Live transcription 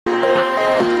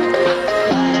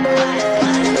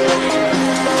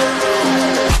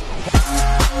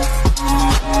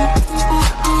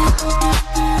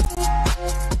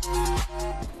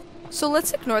So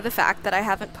let's ignore the fact that I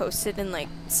haven't posted in like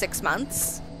 6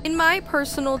 months. In my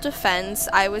personal defense,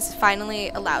 I was finally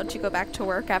allowed to go back to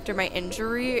work after my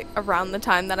injury around the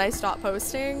time that I stopped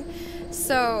posting.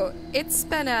 So it's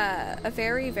been a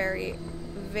very, very,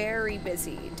 very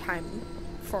busy time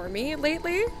for me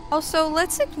lately. Also,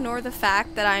 let's ignore the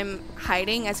fact that I'm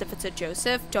hiding as if it's a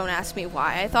Joseph. Don't ask me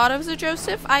why I thought it was a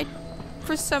Joseph. I,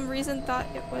 for some reason, thought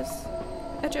it was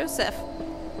a Joseph.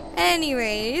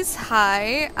 Anyways,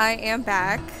 hi, I am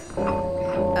back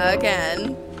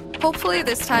again. Hopefully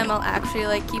this time I'll actually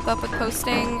like keep up with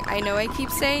posting. I know I keep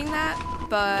saying that,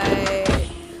 but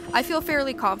I feel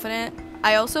fairly confident.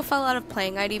 I also fell out of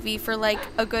playing IDV for like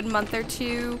a good month or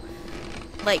two,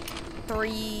 like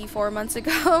 3-4 months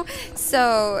ago.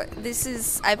 So this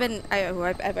is I've been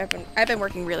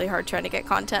working really hard trying to get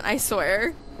content, I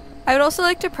swear. I would also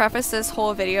like to preface this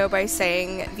whole video by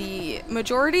saying the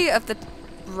majority of the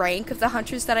rank of the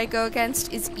hunters that I go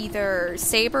against is either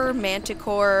Saber,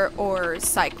 Manticore, or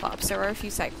Cyclops. There are a few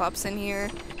Cyclops in here.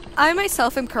 I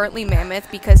myself am currently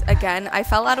Mammoth because, again, I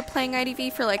fell out of playing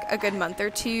IDV for like a good month or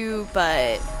two,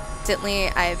 but recently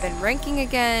I've been ranking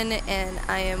again, and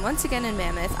I am once again in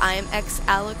Mammoth. I am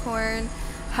ex-Alicorn.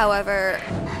 However,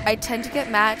 I tend to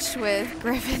get matched with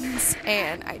Griffins,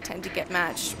 and I tend to get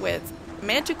matched with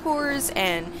Manticores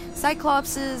and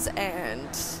Cyclopses and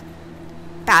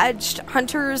badged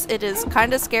hunters. It is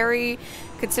kind of scary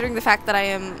considering the fact that I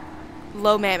am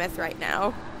low Mammoth right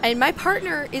now. And my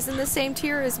partner is in the same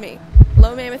tier as me,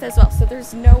 low Mammoth as well, so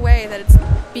there's no way that it's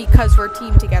because we're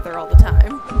teamed together all the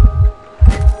time.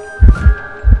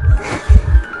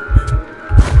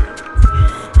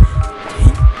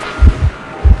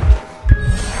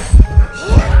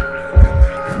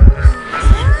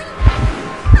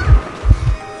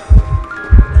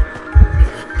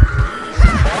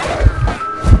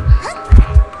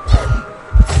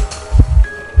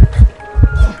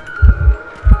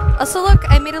 Also, look,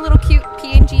 I made a little cute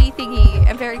PNG thingy.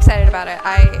 I'm very excited about it.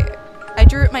 I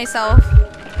drew it myself.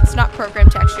 It's not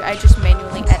programmed to actually, I just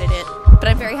manually edit it, but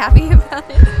I'm very happy about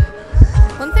it.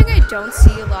 One thing I don't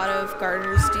see a lot of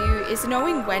gardeners do is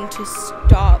knowing when to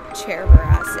stop chair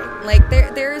harassing. Like,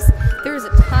 there's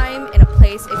a time and a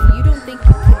place. If you don't think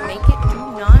you can make it, do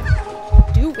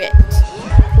not do it.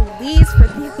 Please, for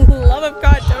the love of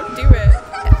God, don't do it.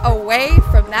 Away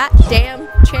from that damn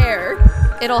chair.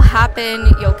 It'll happen,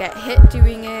 you'll get hit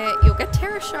doing it, you'll get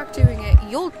terror shock doing it,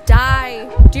 you'll die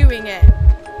doing it.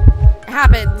 It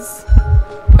happens.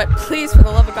 But please, for the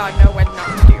love of God, know when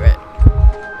not to do it.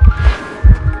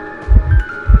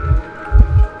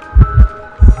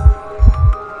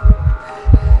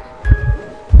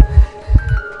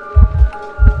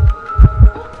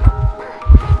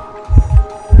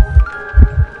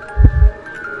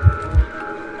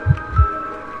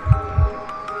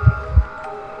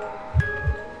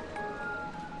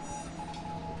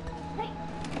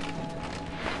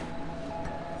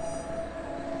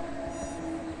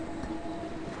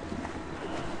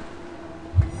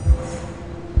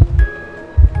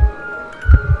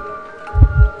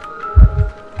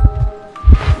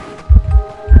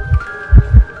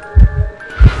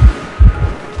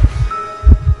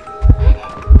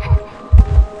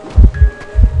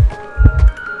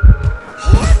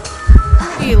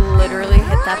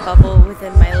 That bubble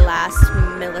within my last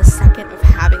millisecond of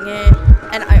having it,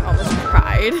 and I almost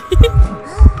cried.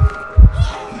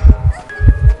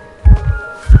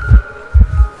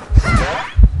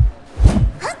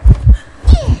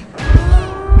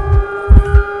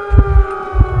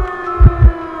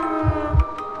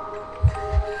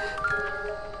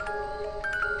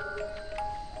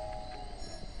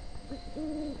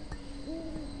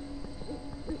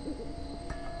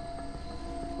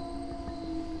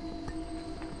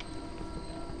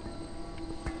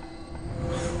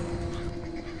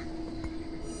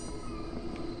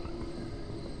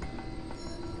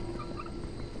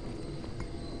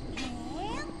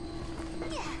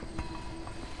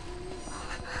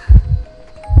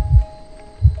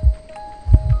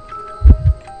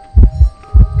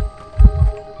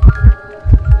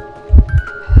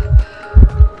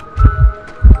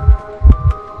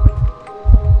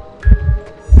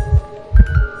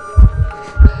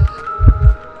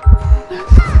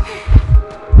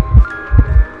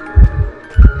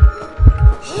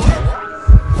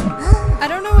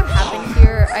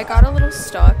 I got a little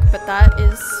stuck, but that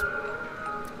is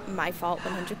my fault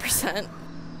 100%.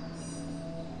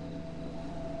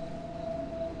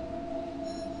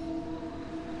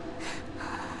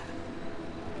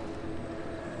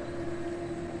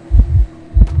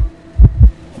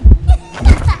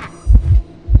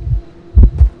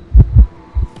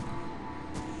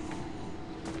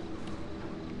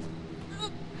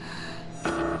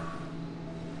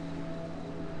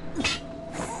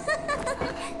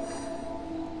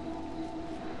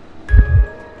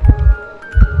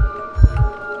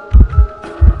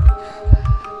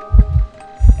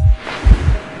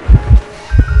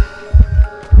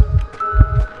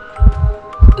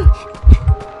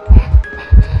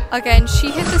 Again, she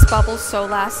hit this bubble so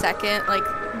last second, like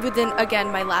within,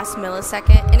 again, my last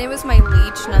millisecond, and it was my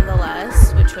leech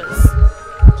nonetheless, which was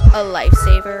a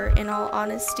lifesaver in all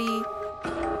honesty.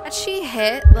 Had she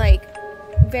hit, like,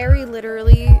 very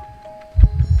literally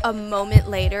a moment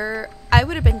later, I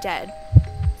would have been dead,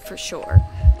 for sure.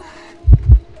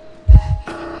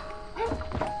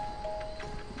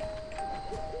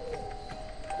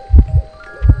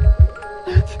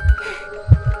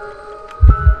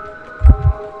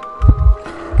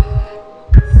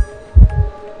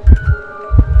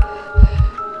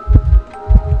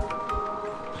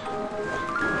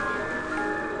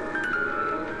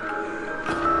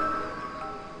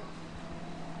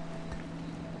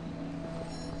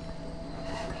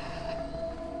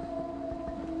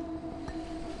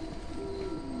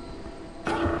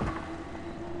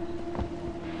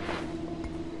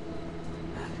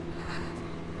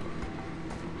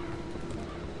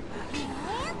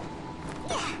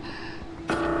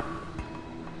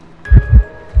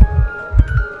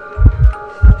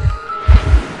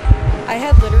 I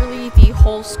had literally the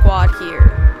whole squad here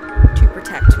to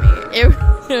protect me.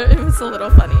 It was a little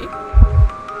funny.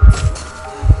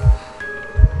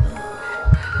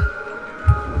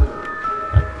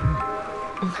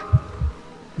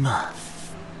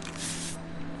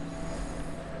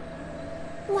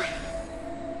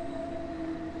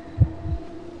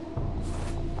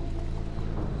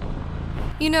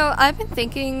 You know, I've been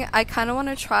thinking I kind of want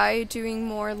to try doing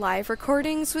more live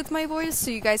recordings with my voice so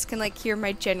you guys can like hear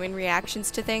my genuine reactions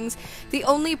to things. The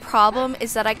only problem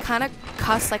is that I kind of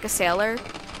cuss like a sailor.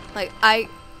 Like, I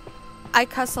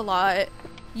cuss a lot.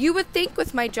 You would think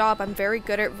with my job I'm very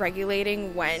good at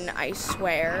regulating when I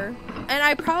swear. And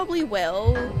I probably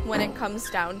will when it comes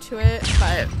down to it,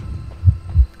 but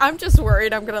I'm just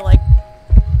worried I'm gonna like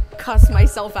cuss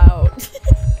myself out.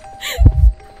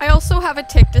 I also have a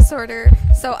TIK disorder,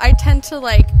 so I tend to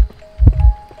like,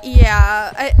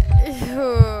 yeah,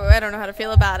 I don't know how to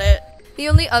feel about it. The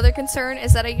only other concern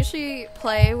is that I usually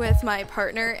play with my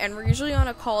partner and we're usually on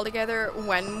a call together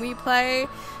when we play,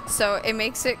 so it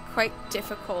makes it quite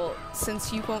difficult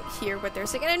since you won't hear what they're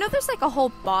saying. And I know there's like a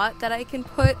whole bot that I can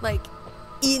put like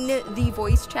in the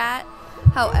voice chat,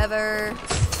 however,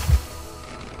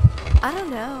 I don't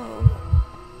know.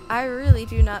 I really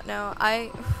do not know.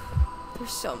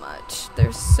 There's so much.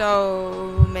 There's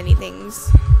so many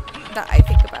things that I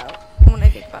think about when I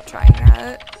think about trying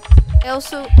that. I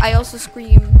also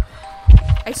scream.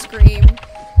 I scream.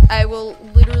 I will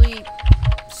literally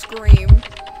scream.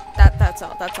 That's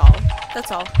all. That's all.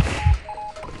 That's all.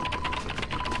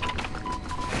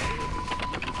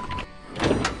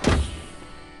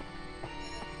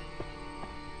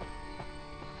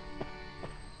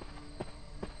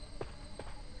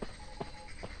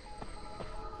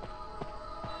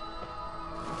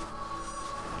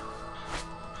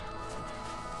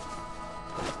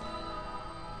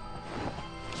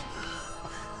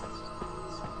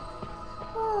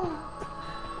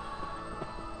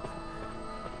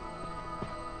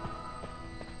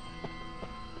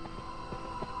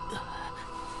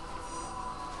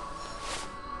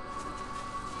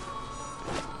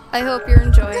 I hope you're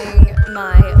enjoying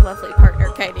my lovely partner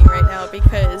kiting right now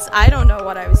because I don't know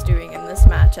what I was doing in this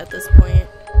match at this point.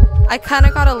 I kind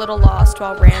of got a little lost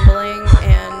while rambling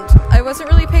and I wasn't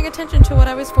really paying attention to what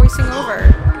I was voicing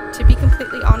over, to be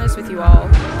completely honest with you all.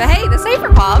 But hey, the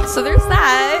safer popped, so there's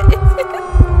that.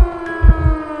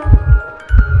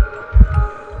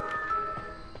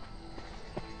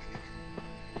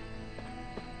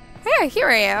 Hey, here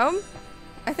I am.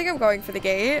 I think I'm going for the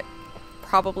gate.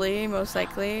 Probably, most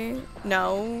likely.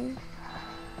 No.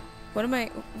 What am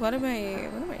I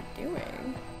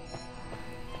doing?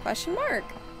 Question mark.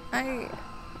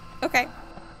 Okay.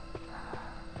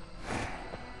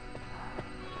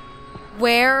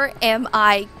 Where am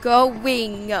I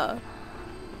going?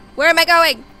 Where am I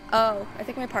going? Oh, I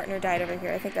think my partner died over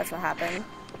here. I think that's what happened.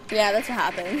 Yeah, that's what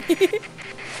happened.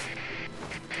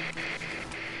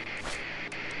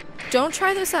 Don't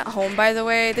try this at home, by the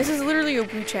way. This is literally a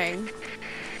Wu Chang.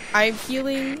 I'm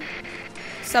healing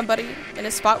somebody in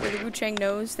a spot where the Wu Chang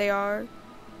knows they are.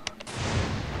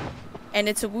 And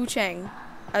it's a Wu Chang.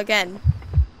 Again.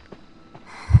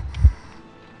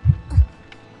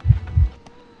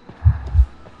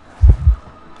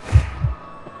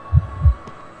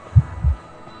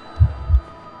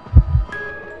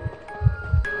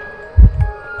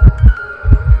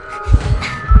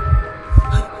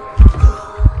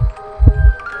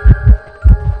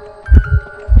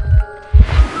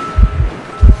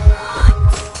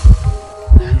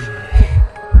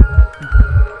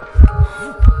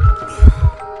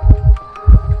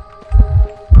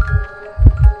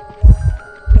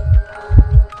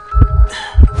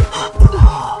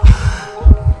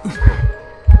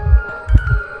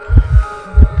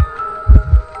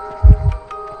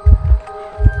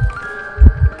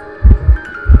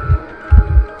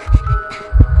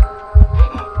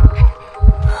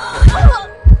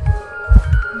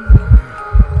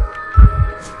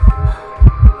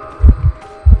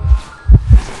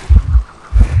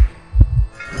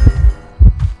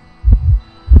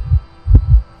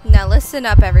 Now listen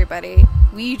up, everybody.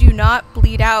 We do not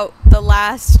bleed out the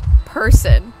last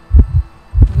person.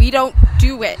 We don't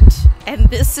do it.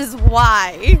 And this is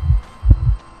why.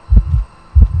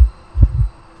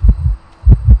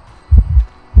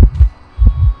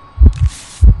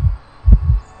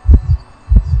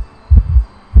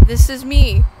 This is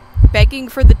me, begging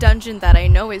for the dungeon that I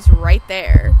know is right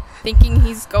there, thinking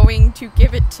he's going to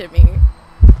give it to me.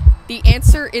 The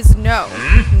answer is no.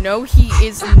 No, he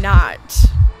is not.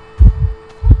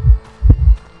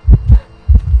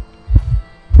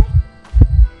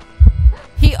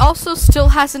 He also still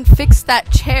hasn't fixed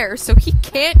that chair, so he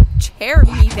can't chair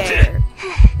me there.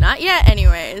 Not yet,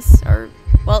 anyways. Or,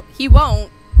 well, he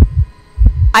won't.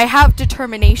 I have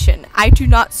determination. I do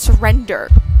not surrender.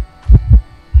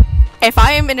 If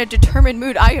I am in a determined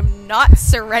mood, I am not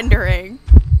surrendering.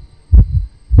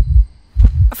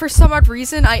 For some odd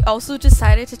reason, I also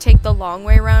decided to take the long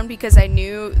way around because I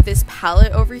knew this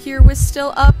pallet over here was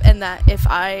still up, and that if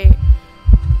I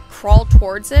crawl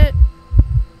towards it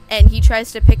and he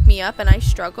tries to pick me up and I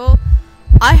struggle,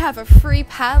 I have a free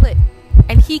pallet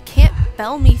and he can't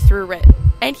bell me through it,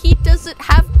 and he doesn't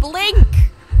have blink.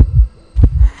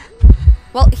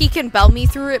 Well, he can bell me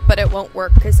through it, but it won't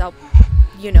work because I'll,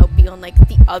 you know, be on like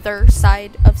the other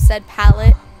side of said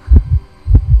pallet.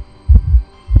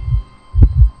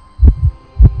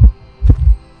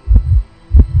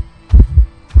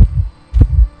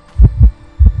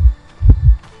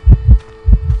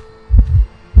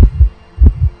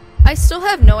 I still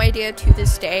have no idea to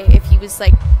this day if he was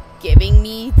like giving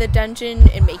me the dungeon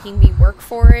and making me work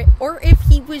for it, or if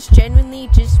he was genuinely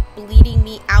just bleeding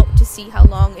me out to see how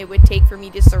long it would take for me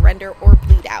to surrender or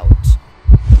bleed out.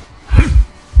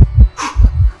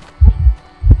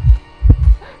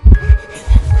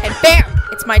 And bam!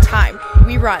 It's my time.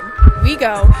 We run. We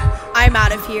go. I'm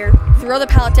out of here. Throw the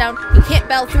pallet down. He can't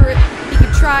bell through it. He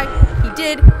can try. He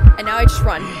did. And now I just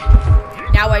run.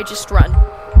 Now I just run.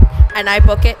 And I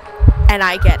book it. And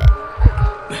I get it.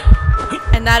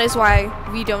 And that is why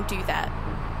we don't do that.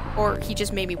 Or he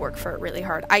just made me work for it really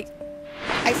hard. I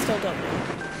still don't know.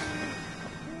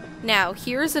 Now,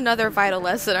 here's another vital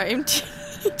lesson I am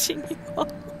teaching you all.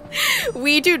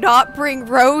 We do not bring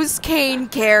rose cane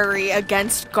carry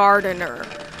against Gardener.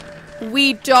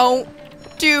 We don't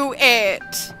do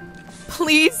it.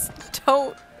 Please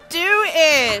don't do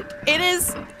it. It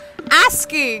is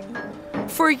asking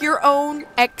for your own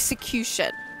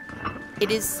execution. It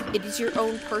is your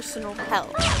own personal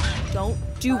hell. Don't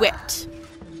do it.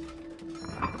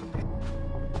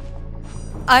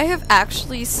 I have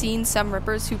actually seen some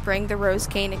rippers who bring the rose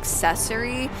cane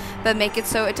accessory, but make it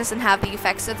so it doesn't have the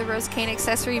effects of the rose cane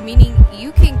accessory, meaning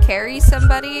you can carry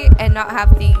somebody and not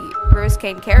have the rose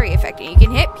cane carry effect, and you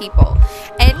can hit people.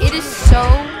 And it is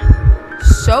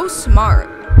so smart,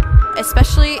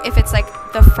 especially if it's like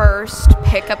the first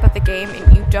pickup of the game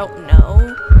and you don't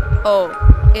know. Oh,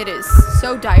 it is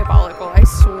so diabolical, I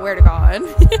swear to God.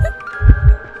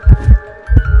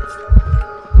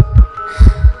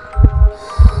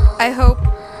 I hope,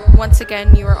 once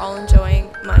again, you are all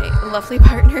enjoying my lovely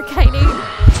partner kiting.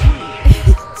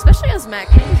 Especially as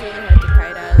mech. Mech is really hard to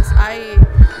kite as.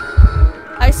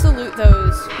 I salute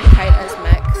those who kite as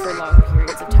mech for long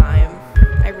periods of time.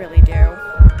 I really do.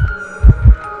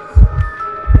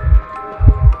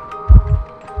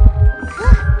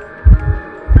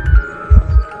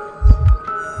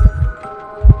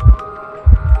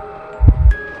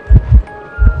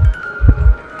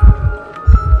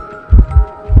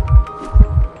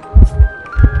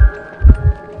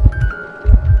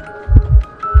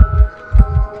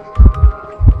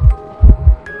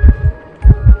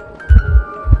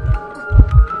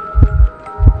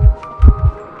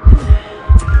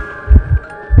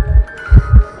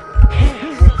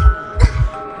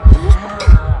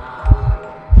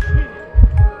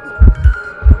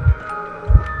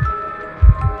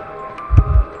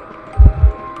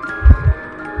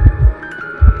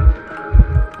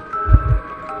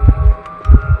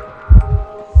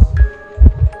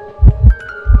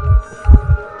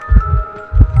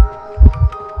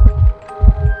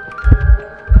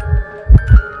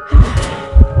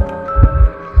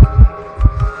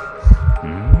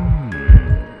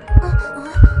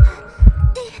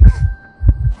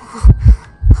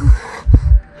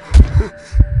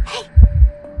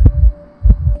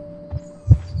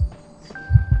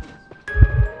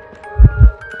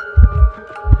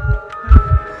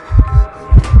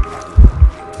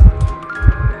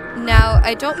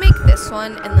 I don't make this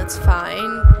one, and that's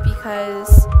fine,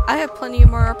 because I have plenty of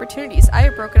more opportunities. I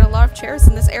have broken a lot of chairs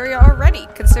in this area already,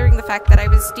 considering the fact that I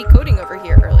was decoding over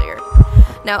here earlier.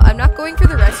 Now, I'm not going for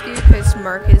the rescue because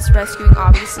Merc is rescuing,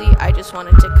 obviously. I just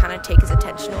wanted to kind of take his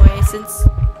attention away since,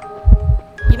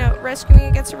 you know, rescuing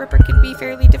against a Ripper can be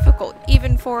fairly difficult,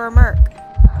 even for a Merc.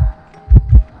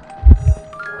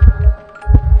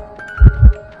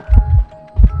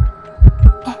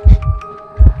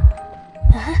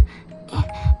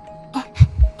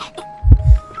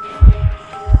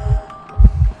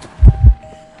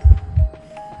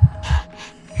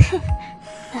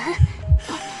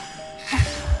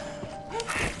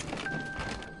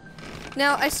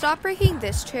 Now, I stopped breaking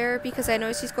this chair because I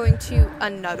noticed he's going to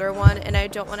another one, and I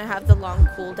don't want to have the long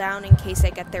cooldown in case I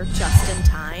get there just in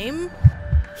time.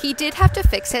 He did have to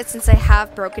fix it since I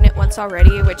have broken it once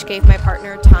already, which gave my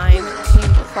partner time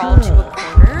to crawl to a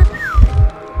corner.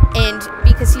 And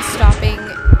because he's stopping,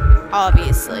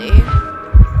 obviously,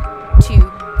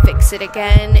 to fix it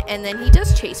again, and then he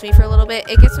does chase me for a little bit,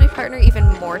 it gives my partner even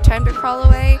more time to crawl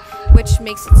away, which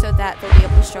makes it so that they'll be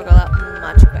able to struggle out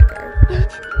much quicker.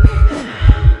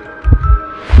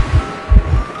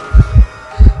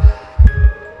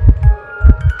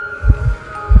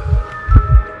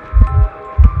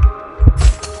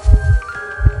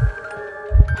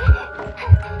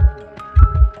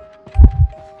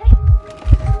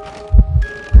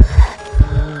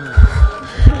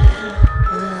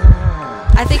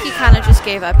 I think he kind of just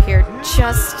gave up here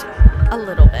just a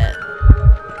little bit.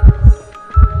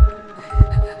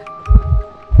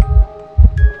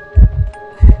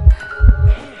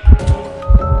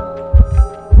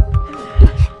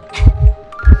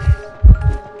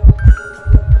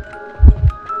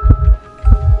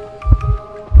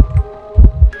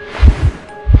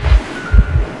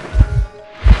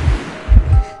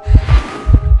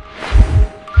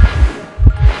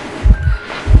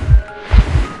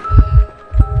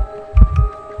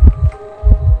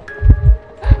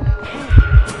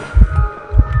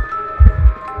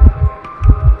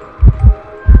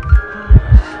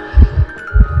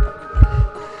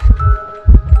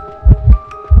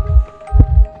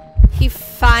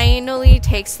 Finally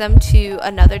takes them to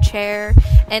another chair,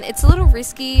 and it's a little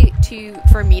risky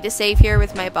for me to save here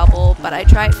with my bubble, but I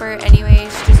try it for it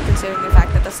anyways, just considering the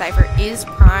fact that the Cypher is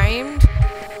primed,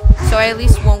 so I at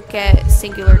least won't get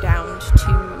singular downed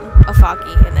to a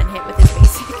Foggy and then hit with his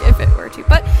basic if it were to.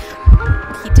 But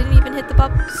he didn't even hit the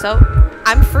bubble, so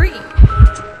I'm free.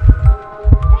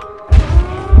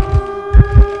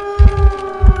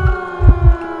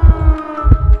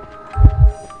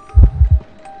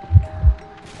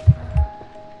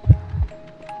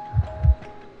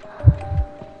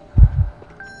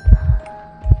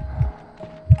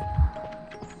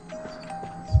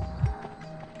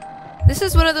 This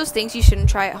is one of those things you shouldn't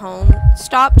try at home.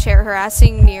 Stop chair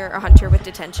harassing near a hunter with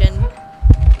detention.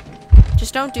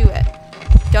 Just don't do it.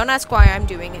 Don't ask why I'm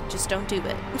doing it, just don't do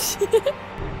it.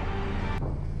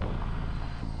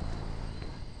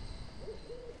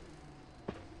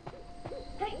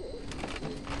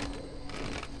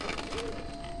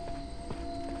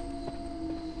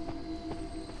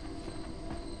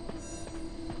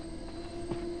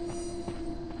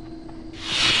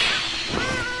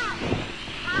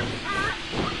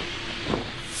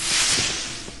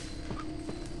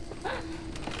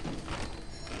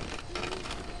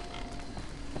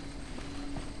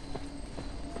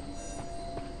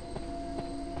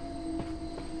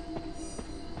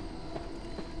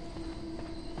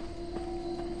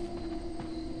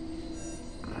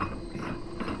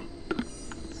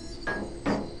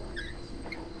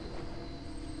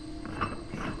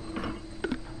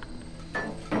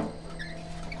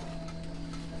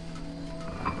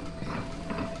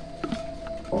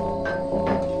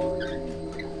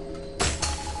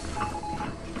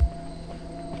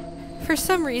 For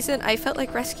some reason, I felt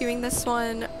like rescuing this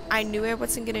one. I knew I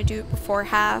wasn't going to do it before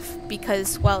half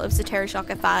because, well, it was a Terror Shock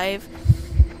at 5.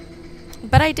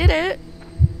 But I did it.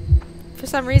 For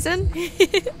some reason.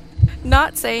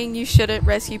 Not saying you shouldn't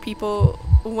rescue people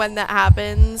when that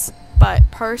happens, but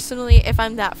personally, if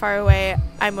I'm that far away,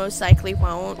 I most likely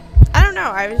won't. I don't know,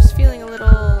 I was just feeling a little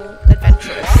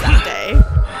adventurous that day.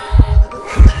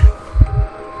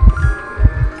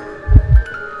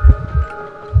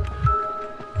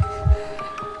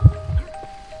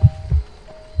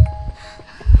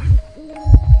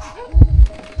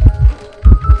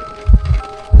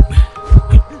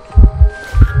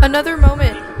 Another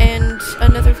moment and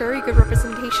another very good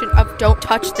representation of don't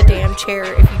touch the damn chair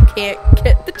if you can't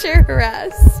get the chair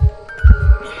harassed.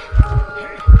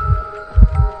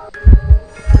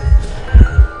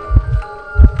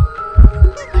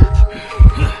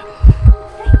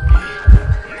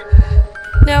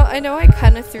 Now, I know I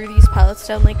kind of threw these pallets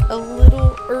down like a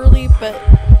little early, but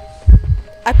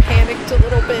I panicked a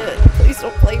little bit. Please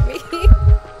don't blame me.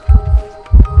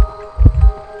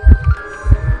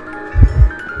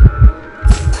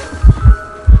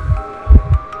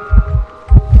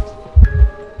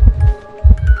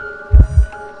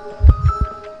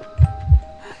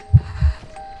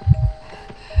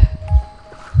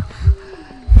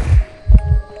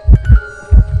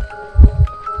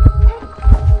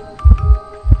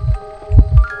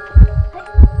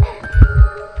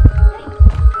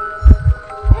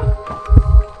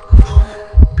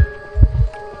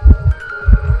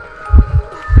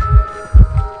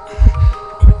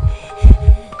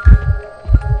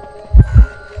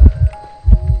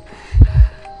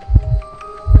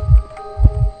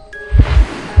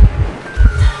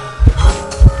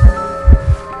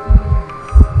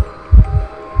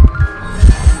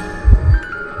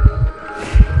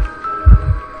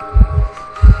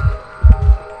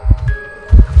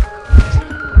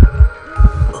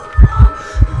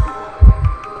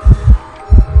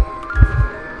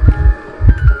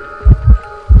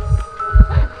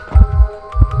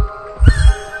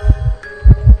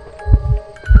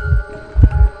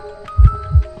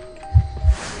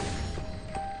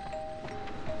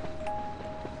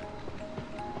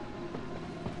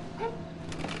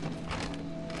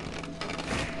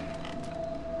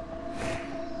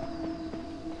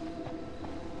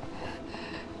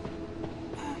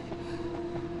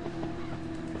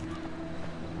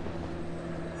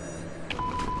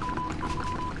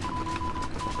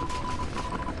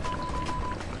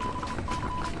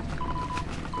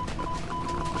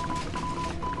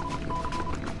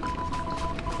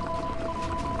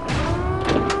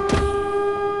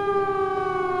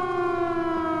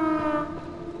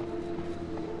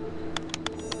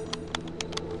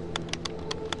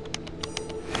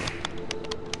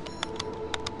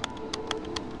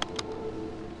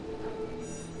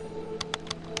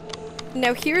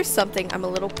 Now here's something I'm a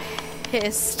little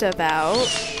pissed about.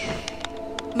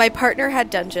 My partner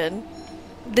had dungeon.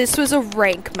 This was a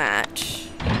rank match.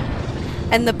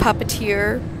 And the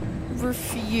puppeteer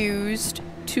refused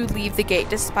to leave the gate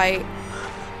despite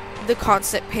the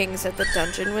constant pings that the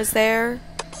dungeon was there.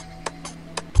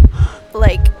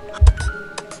 Like,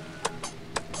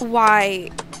 why?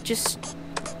 Just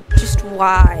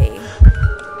why?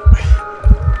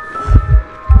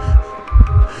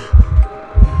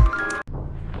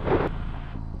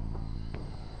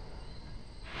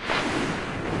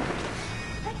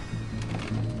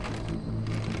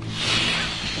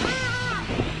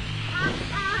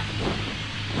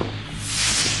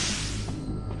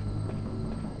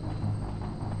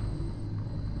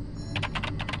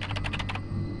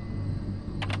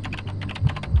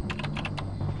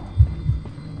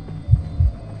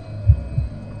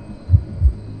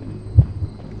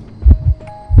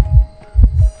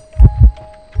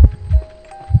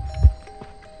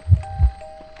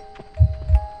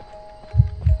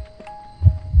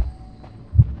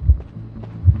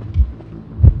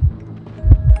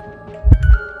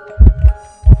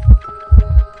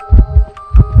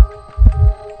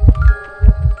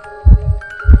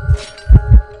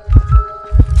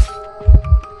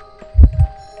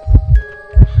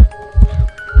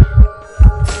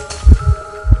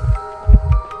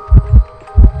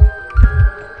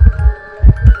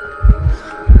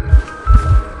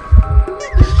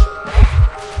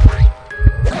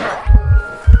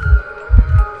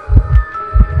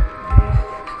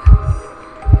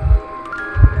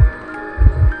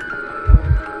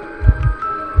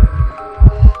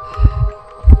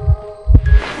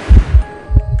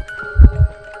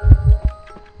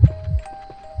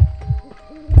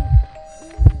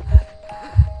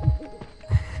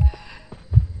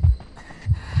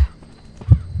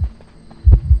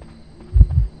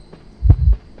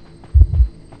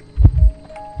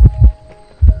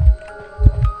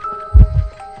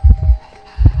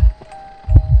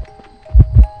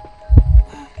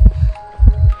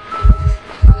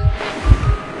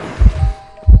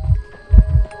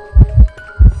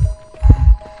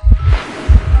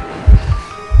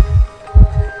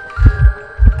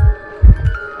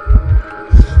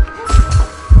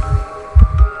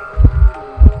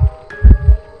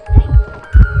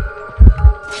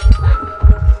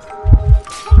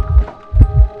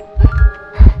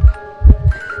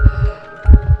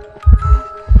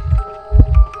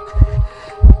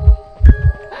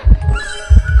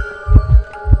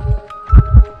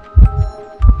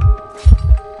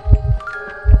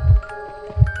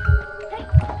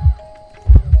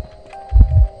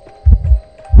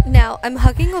 I'm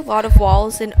hugging a lot of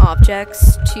walls and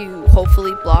objects to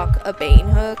hopefully block a bane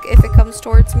hook if it comes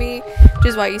towards me, which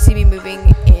is why you see me moving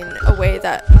in a way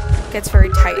that gets very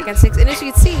tight against things. And as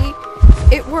you can see,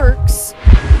 It works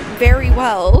very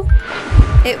well.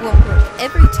 It won't work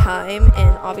every time,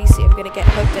 and obviously I'm gonna get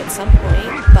hooked at some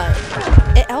point, but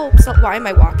it helps. Why am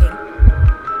I walking?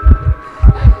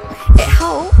 It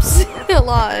helps a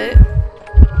lot.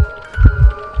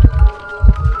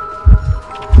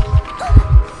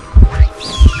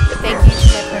 Thank you to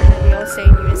my partner. We all say in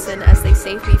unison as they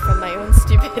save me from my own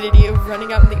stupidity of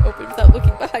running out in the open without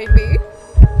looking behind me.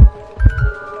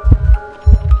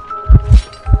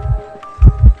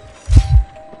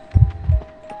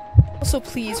 Also,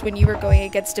 please, when you are going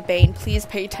against a Bane, please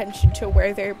pay attention to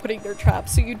where they're putting their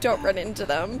traps so you don't run into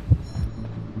them.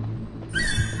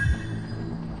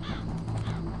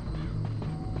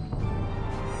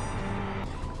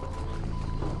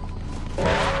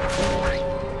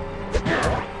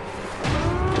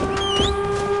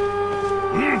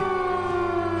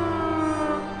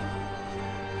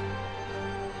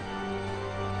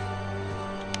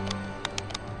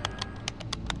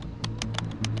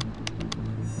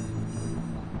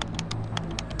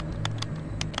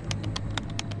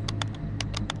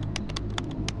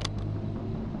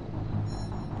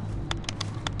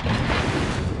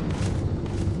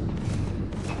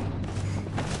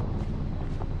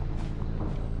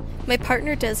 My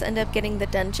partner does end up getting the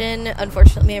dungeon.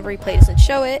 Unfortunately, my replay doesn't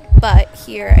show it, but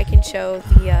here I can show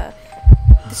the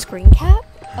screen cap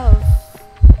of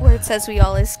where it says we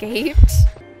all escaped.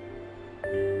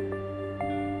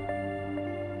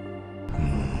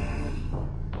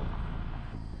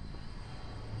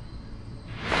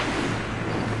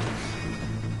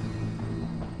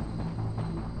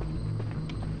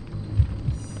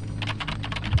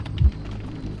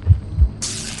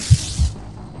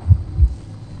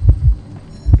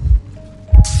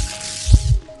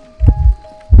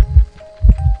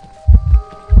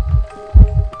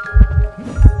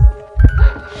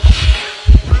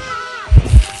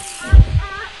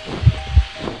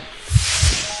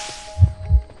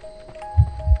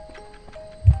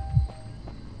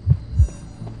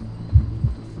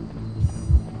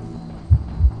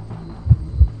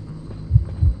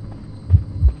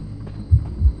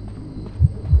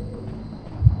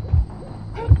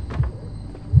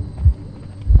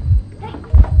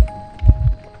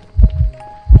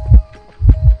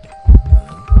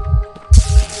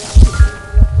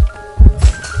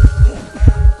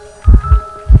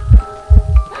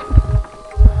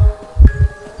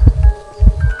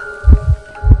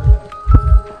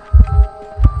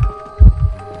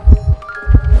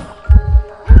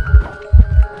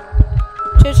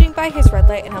 Judging by his red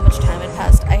light and how much time had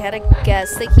passed, I had a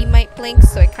guess that he might blink,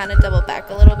 so I kind of doubled back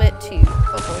a little bit to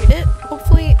avoid it,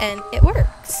 hopefully, and it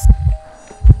works.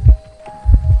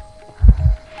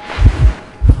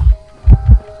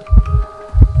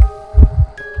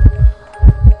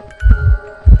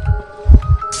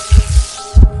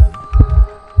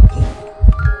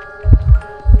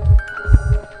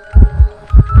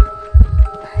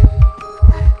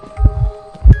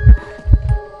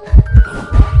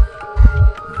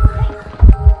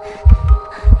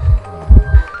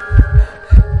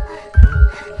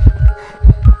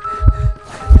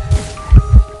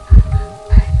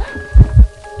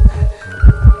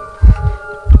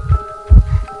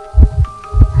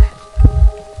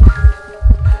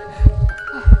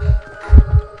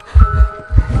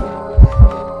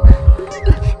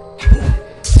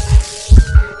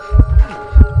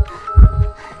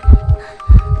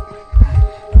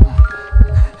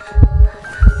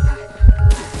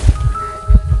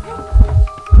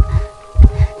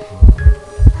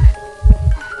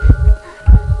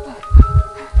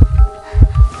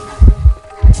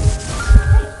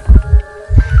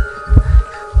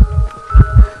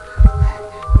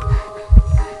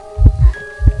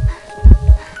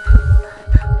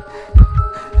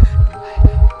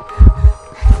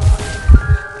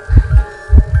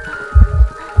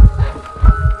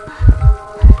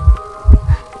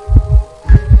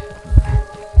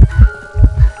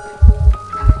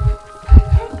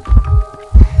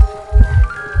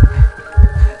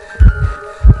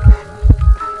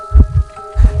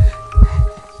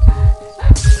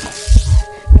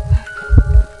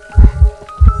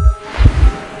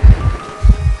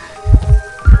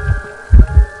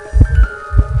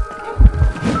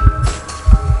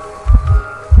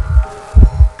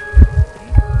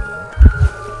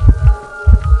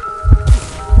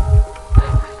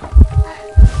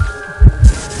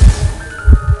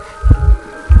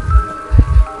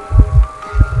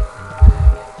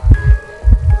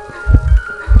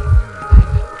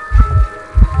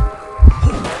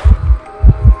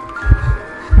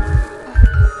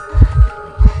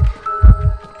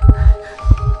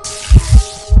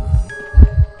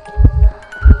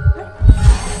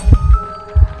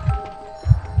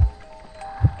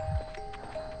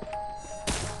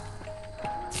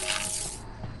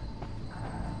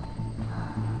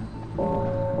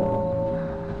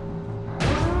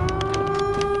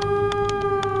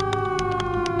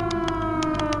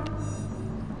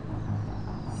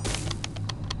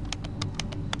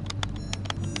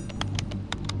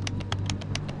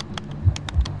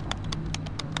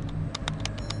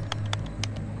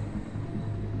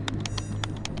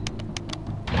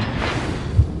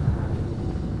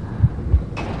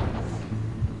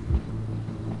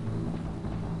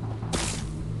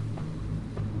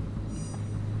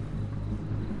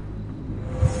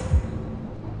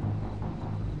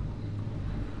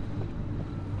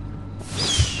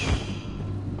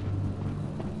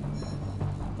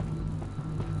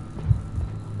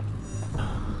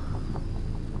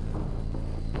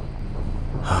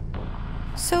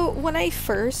 So when I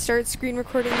first started screen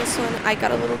recording this one, I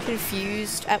got a little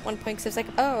confused at one point because I was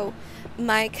like, oh,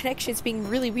 my connection's being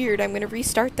really weird, I'm going to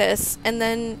restart this. And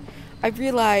then I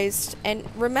realized and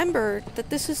remembered that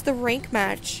this is the rank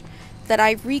match that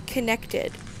I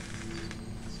reconnected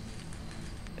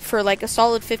for like a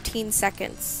solid 15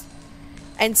 seconds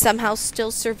and somehow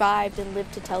still survived and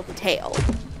lived to tell the tale.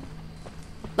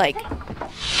 Like,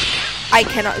 I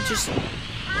cannot just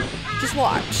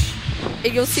watch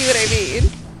and you'll see what I mean.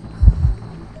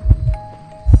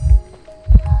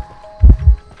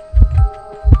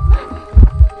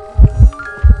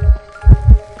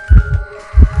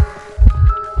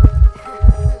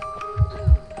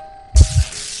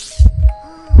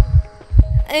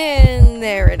 And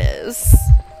there it is.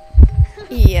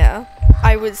 Yeah,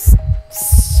 I was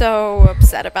so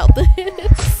upset about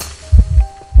this.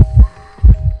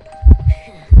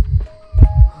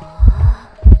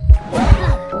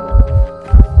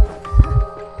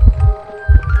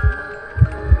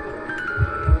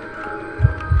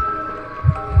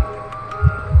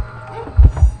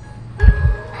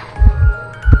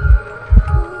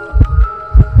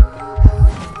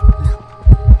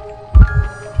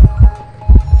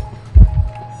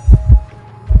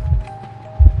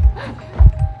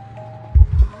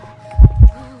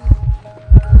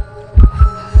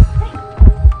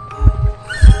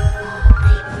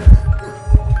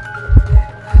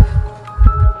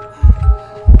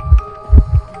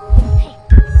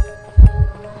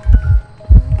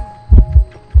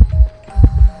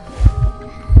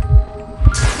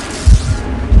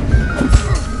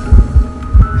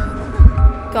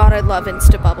 God, I love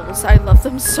Insta Bubbles. I love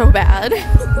them so bad.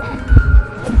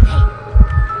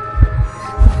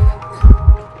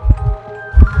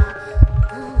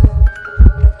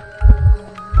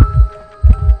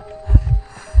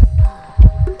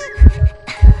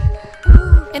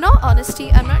 In all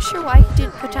honesty, I'm not sure why he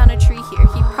didn't put down a tree here.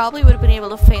 He probably would have been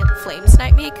able to flame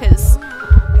snipe me, because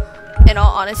in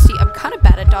all honesty, I'm kind of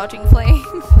bad at dodging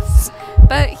flames.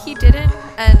 But he didn't,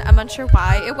 and I'm unsure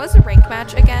why. It was a rank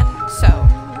match again, so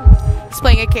he's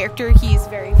playing a character he's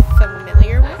very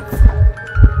familiar with.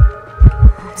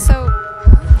 So,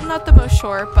 I'm not the most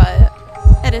sure, but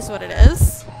it is what it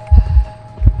is.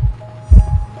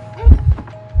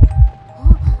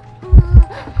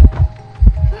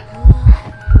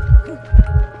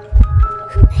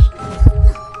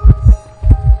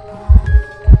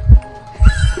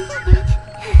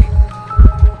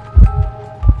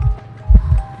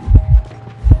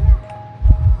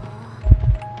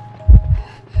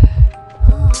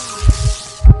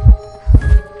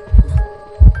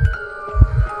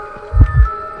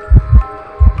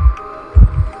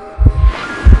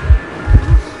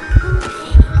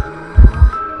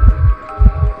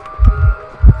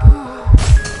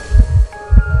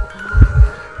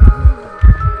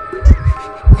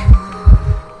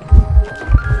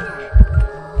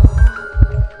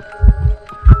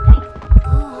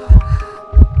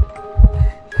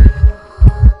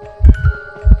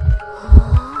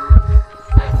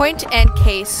 Point and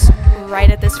case right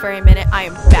at this very minute. I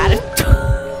am bad at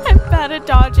I'm bad at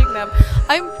dodging them.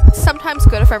 I'm sometimes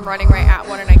good if I'm running right at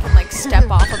one and I can like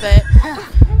step off of it.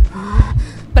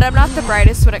 But I'm not the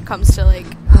brightest when it comes to like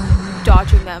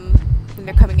dodging them when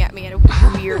they're coming at me at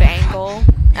a weird angle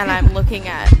and I'm looking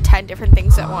at 10 different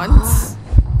things at once.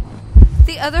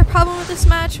 The other problem with this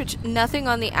match, which nothing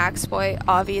on the Axe Boy,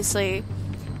 obviously,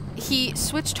 he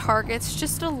switched targets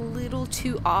just a little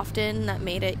too often. That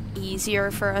made it easier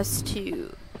for us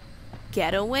to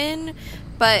get a win,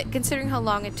 but considering how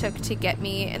long it took to get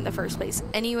me in the first place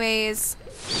anyways,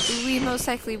 we most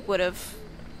likely would have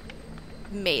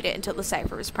made it until the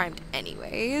cipher was primed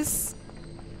anyways.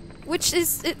 Which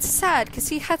is, it's sad, because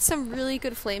he had some really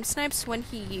good flame snipes when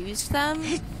he used them.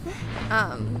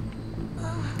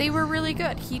 They were really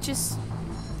good. He just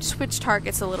switched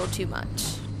targets a little too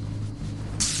much.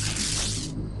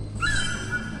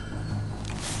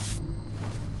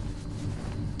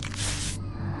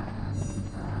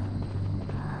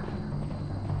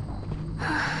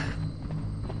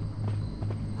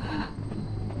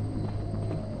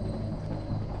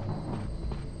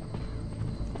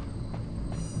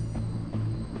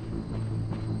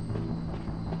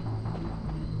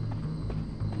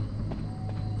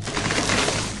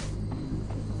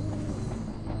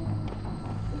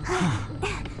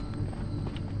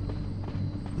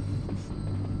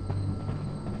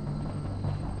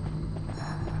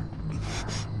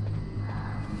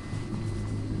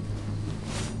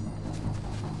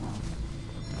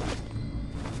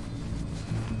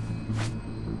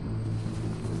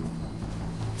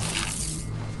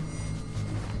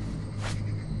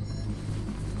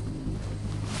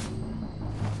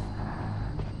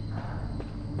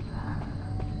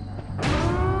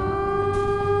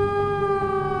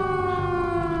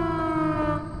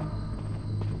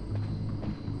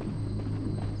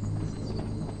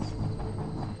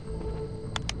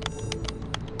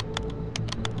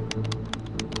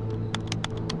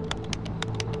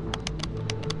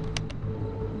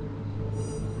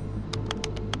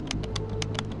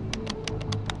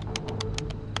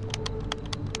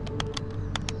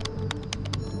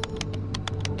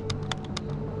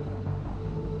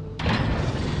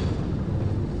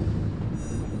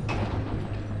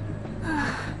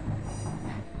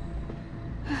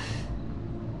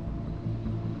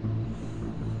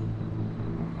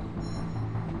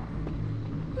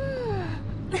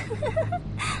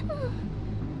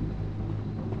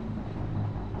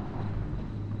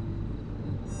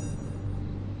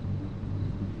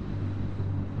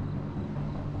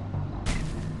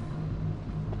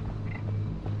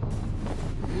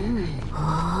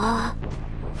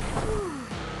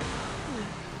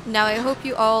 Now I hope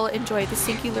you all enjoy the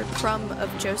singular crumb of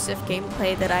Joseph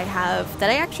gameplay that I have, that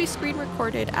I actually screen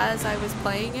recorded as I was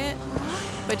playing it,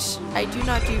 which I do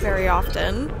not do very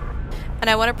often. And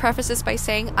I want to preface this by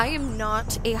saying I am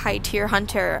not a high tier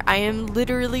hunter. I am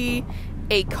literally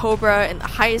a cobra, and the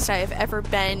highest I have ever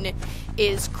been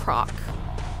is croc.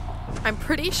 I'm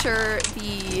pretty sure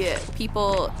the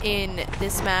people in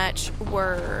this match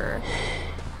were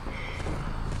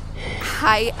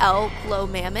high elk, low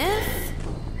mammoth,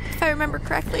 if I remember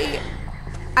correctly.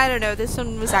 I don't know, this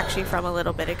one was actually from a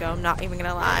little bit ago, I'm not even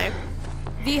gonna lie.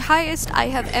 The highest I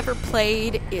have ever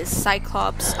played is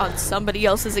Cyclops on somebody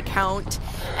else's account,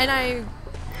 and I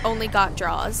only got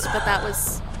draws, but that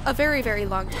was a very, very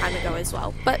long time ago as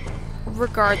well. But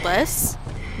regardless,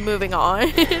 moving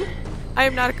on. I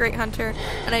am not a great hunter,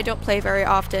 and I don't play very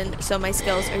often, so my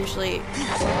skills are usually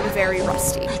very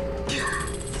rusty.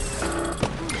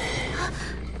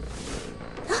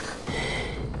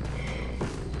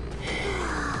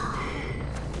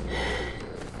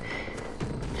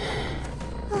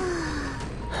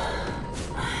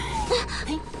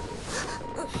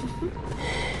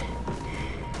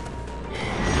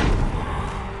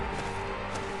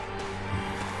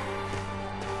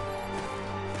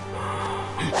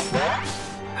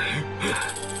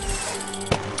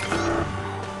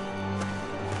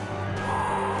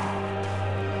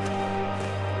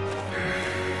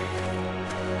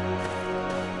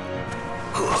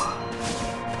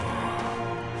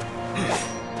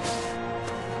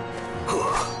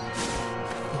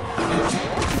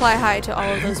 Fly high to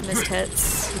all of those missed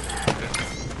hits.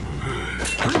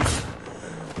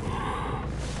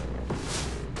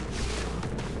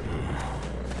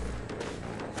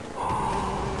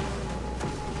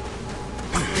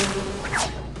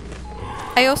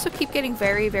 I also keep getting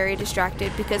very, very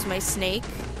distracted because my snake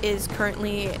is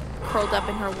currently curled up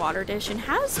in her water dish and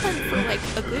has been for like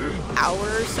a good hour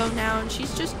or so now, and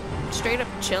she's just straight up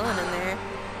chilling in there.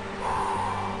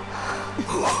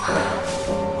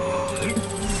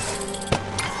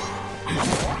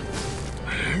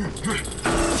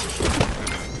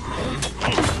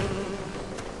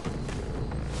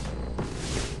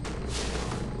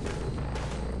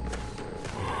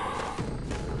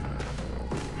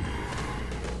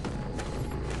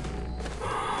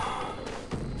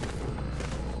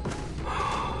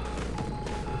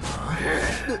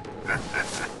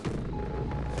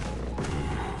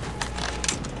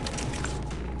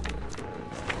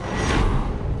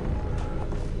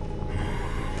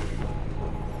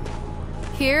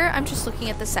 Here, I'm just looking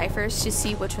at the ciphers to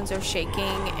see which ones are shaking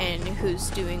and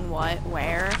who's doing what,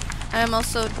 where. I'm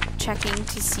also checking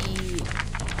to see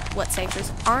what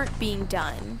ciphers aren't being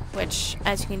done, which,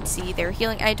 as you can see, they're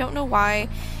healing. I don't know why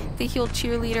they healed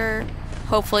Cheerleader.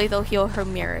 Hopefully they'll heal her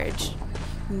mirage.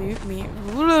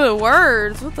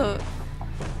 Words! What the?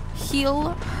 Heal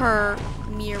her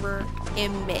mirror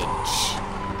image.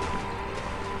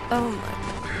 Oh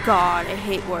my god, I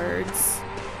hate words.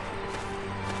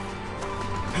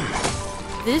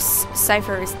 This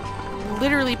cipher is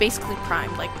literally basically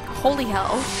primed, like, holy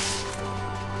hell.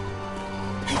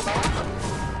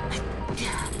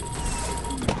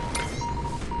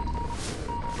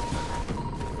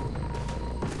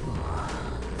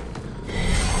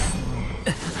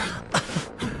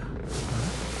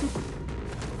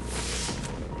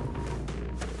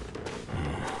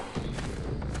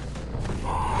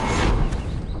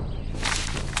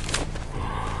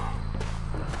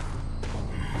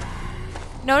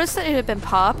 Noticed that it had been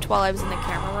popped while I was in the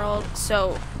camera world,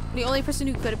 so the only person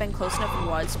who could have been close enough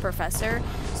was Professor,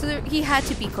 so he had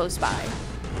to be close by.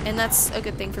 And that's a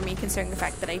good thing for me, considering the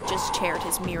fact that I just chaired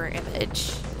his mirror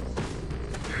image.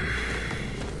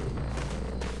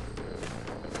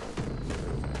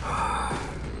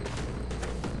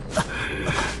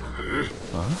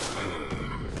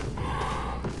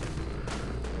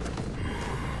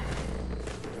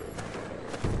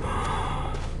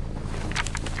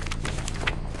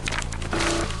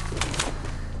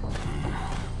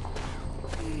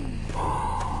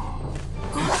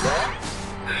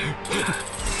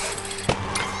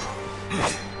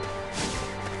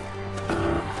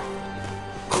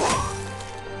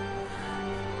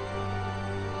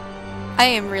 I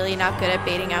am really not good at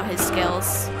baiting out his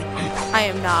skills. I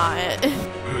am not.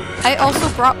 I also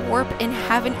brought warp and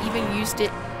haven't even used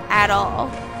it at all.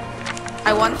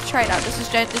 I wanted to try it out. This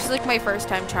is like my first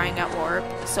time trying out warp,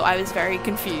 so I was very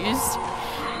confused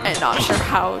and not sure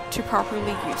how to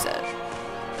properly use it.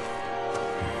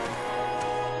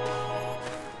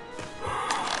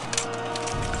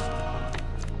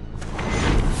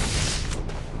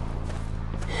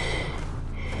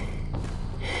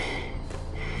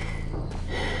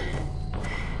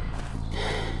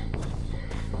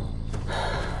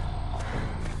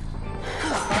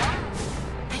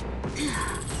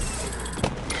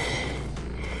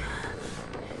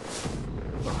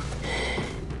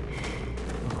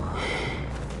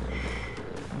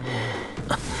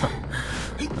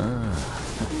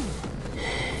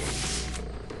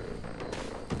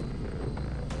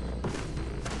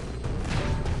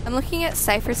 I'm looking at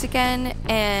ciphers again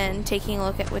and taking a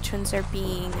look at which ones are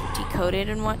being decoded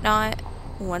and whatnot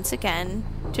once again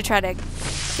to try to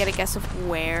get a guess of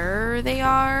where they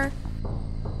are.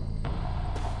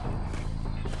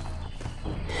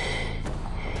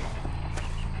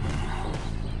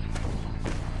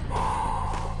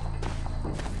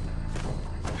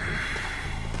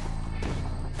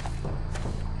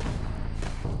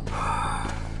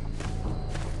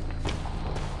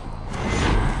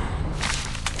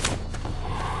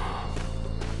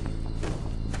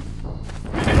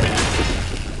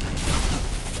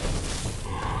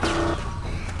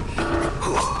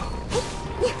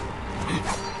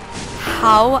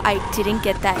 How I didn't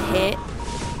get that hit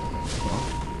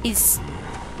is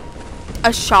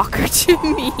a shocker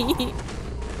to me.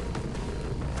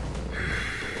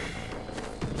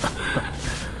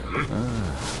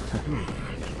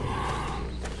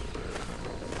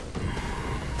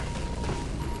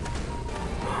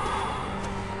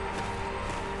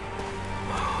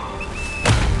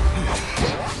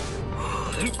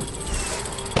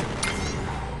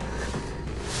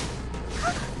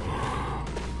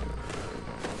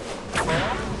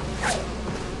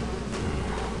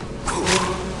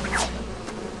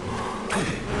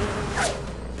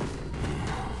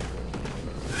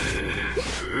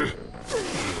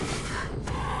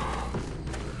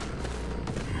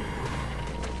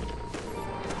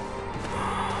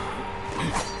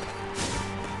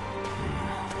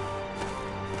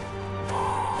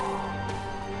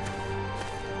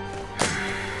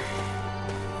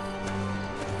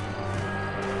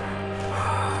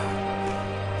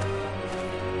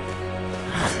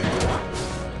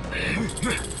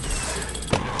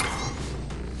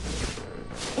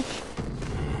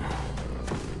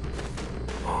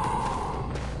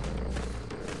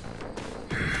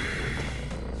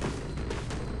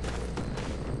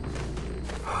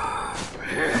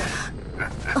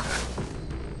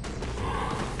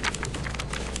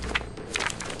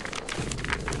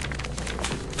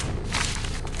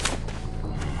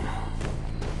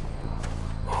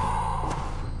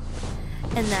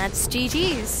 And that's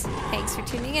GG's. Thanks for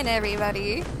tuning in,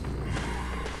 everybody.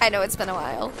 I know it's been a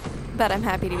while, but I'm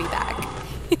happy to be back.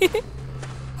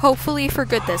 Hopefully for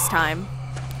good this time.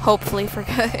 Hopefully for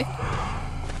good.